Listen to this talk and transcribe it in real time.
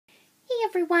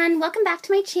Everyone, welcome back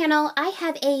to my channel. I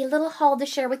have a little haul to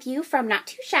share with you from Not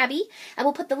Too Shabby. I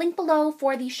will put the link below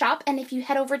for the shop, and if you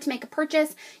head over to make a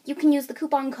purchase, you can use the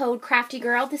coupon code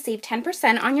CraftyGirl to save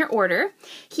 10% on your order.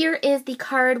 Here is the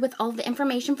card with all of the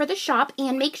information for the shop,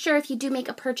 and make sure if you do make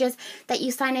a purchase that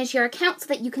you sign as your account so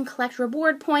that you can collect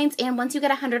reward points, and once you get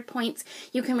 100 points,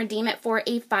 you can redeem it for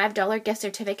a $5 gift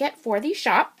certificate for the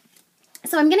shop.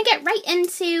 So I'm going to get right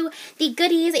into the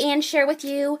goodies and share with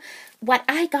you what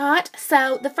I got.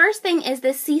 So the first thing is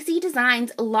this CC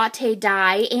Designs latte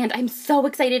die, and I'm so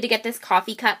excited to get this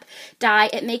coffee cup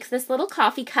die. It makes this little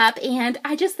coffee cup, and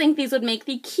I just think these would make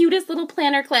the cutest little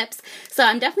planner clips. So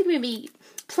I'm definitely going to be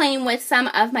playing with some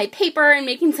of my paper and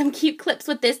making some cute clips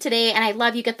with this today, and I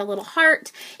love you get the little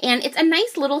heart, and it's a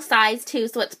nice little size too,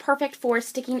 so it's perfect for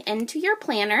sticking into your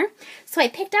planner. So I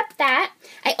picked up that.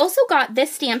 I also got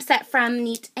this stamp set from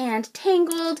Neat and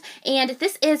Tangled, and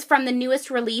this is from the newest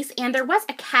release, and there was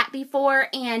a cat before,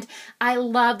 and I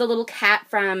love the little cat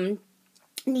from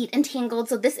Neat and Tangled,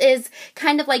 so this is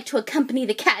kind of like to accompany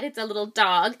the cat. It's a little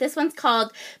dog. This one's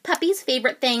called Puppy's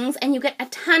Favorite Things, and you get a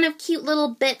ton of cute little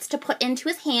bits to put into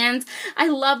his hands. I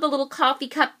love the little coffee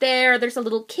cup there. There's a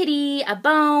little kitty, a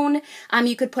bone.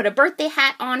 You could put a birthday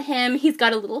hat on him. He's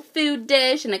got a little food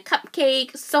dish and a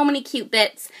cupcake. So many cute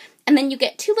bits. And then you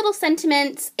get two little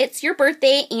sentiments. It's your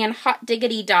birthday and hot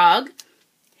diggity dog.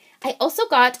 I also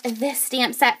got this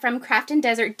stamp set from Craft and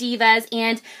Desert Divas,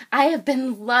 and I have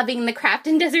been loving the Craft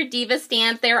and Desert Diva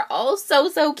stamps. They're all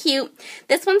so cute.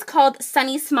 This one's called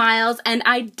Sunny Smiles, and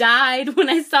I died when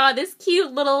I saw this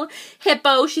cute little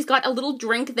hippo. She's got a little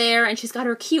drink there, and she's got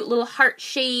her cute little heart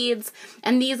shades,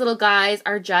 and these little guys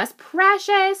are just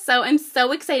precious. So I'm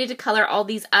so excited to color all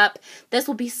these up. This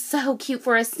will be so cute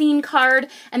for a scene card,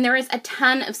 and there is a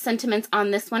ton of sentiments on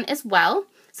this one as well.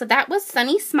 So that was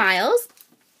Sunny Smiles.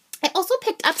 I also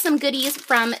picked up some goodies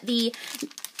from the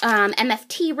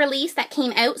MFT release that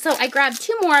came out. So I grabbed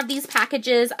two more of these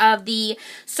packages of the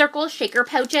circle shaker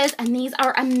pouches, and these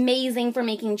are amazing for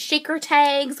making shaker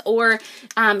tags or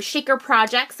shaker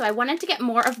projects. So I wanted to get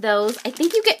more of those. I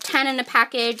think you get 10 in a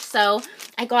package, so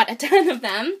I got a ton of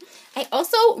them. I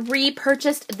also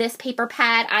repurchased this paper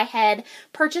pad. I had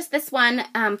purchased this one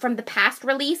from the past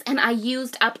release, and I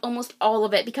used up almost all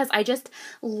of it because I just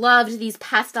loved these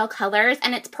pastel colors,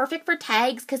 and it's perfect for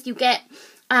tags because you get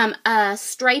a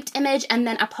striped image and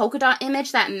then a polka dot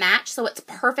image that match, so it's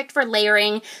perfect for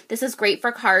layering. This is great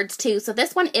for cards too. So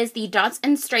this one is the Dots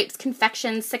and Stripes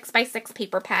Confections 6x6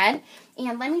 paper pad,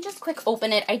 and let me just quick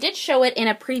open it. I did show it in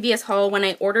a previous haul when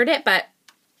I ordered it, but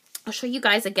I'll show you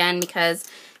guys again because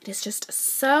it is just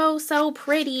so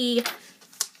pretty.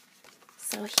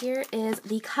 So here is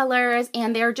the colors,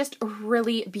 and they're just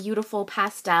really beautiful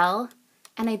pastel,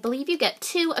 and I believe you get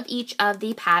two of each of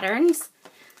the patterns.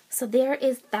 So there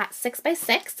is that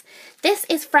 6x6. This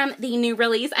is from the new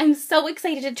release. I'm so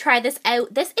excited to try this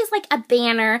out. This is like a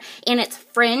banner, and it's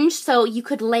fringe, so you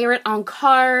could layer it on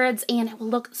cards, and it will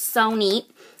look so neat.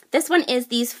 This one is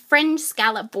these fringe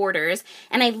scallop borders,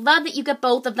 and I love that you get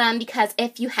both of them because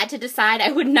if you had to decide,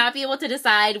 I would not be able to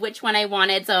decide which one I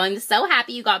wanted, so I'm so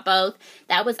happy you got both.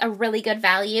 That was a really good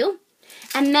value.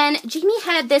 And then Jamie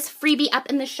had this freebie up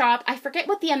in the shop. I forget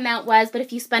what the amount was, but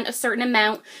if you spent a certain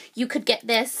amount, you could get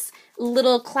this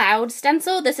little cloud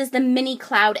stencil. This is the mini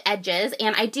cloud edges,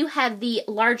 and I do have the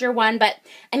larger one, but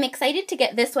I'm excited to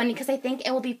get this one because I think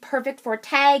it will be perfect for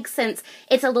tags since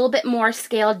it's a little bit more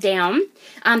scaled down.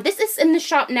 This is in the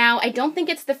shop now. I don't think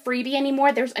it's the freebie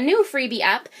anymore. There's a new freebie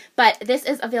up, but this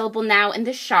is available now in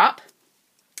the shop.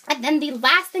 And then the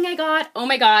last thing I got, oh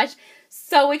my gosh,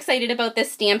 so excited about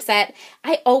this stamp set.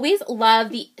 I always love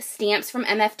the stamps from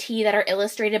MFT that are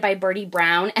illustrated by Bertie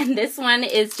Brown, and this one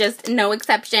is just no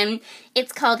exception.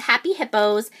 It's called Happy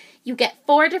Hippos. You get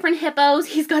 4 different hippos.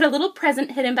 He's got a little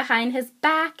present hidden behind his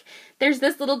back. There's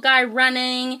this little guy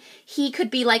running. He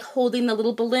could be like holding the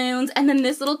little balloons, and then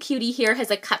this little cutie here has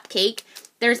a cupcake.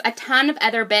 There's a ton of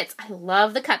other bits. I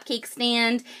love the cupcake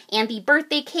stand and the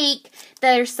birthday cake.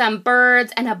 There's some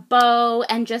birds and a bow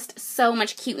and just so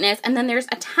much cuteness. And then there's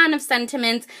a ton of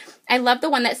sentiments. I love the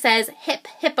one that says hip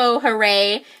hippo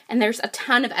hooray, and there's a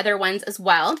ton of other ones as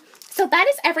well. So that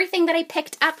is everything that I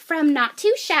picked up from Not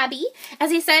Too Shabby. As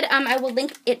I said, I will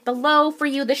link it below for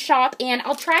you, the shop, and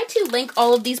I'll try to link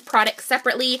all of these products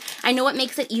separately. I know it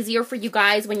makes it easier for you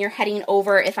guys when you're heading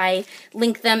over if I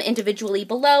link them individually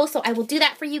below, so I will do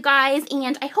that for you guys,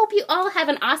 and I hope you all have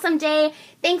an awesome day.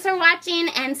 Thanks for watching,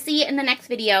 and see you in the next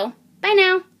video. Bye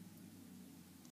now.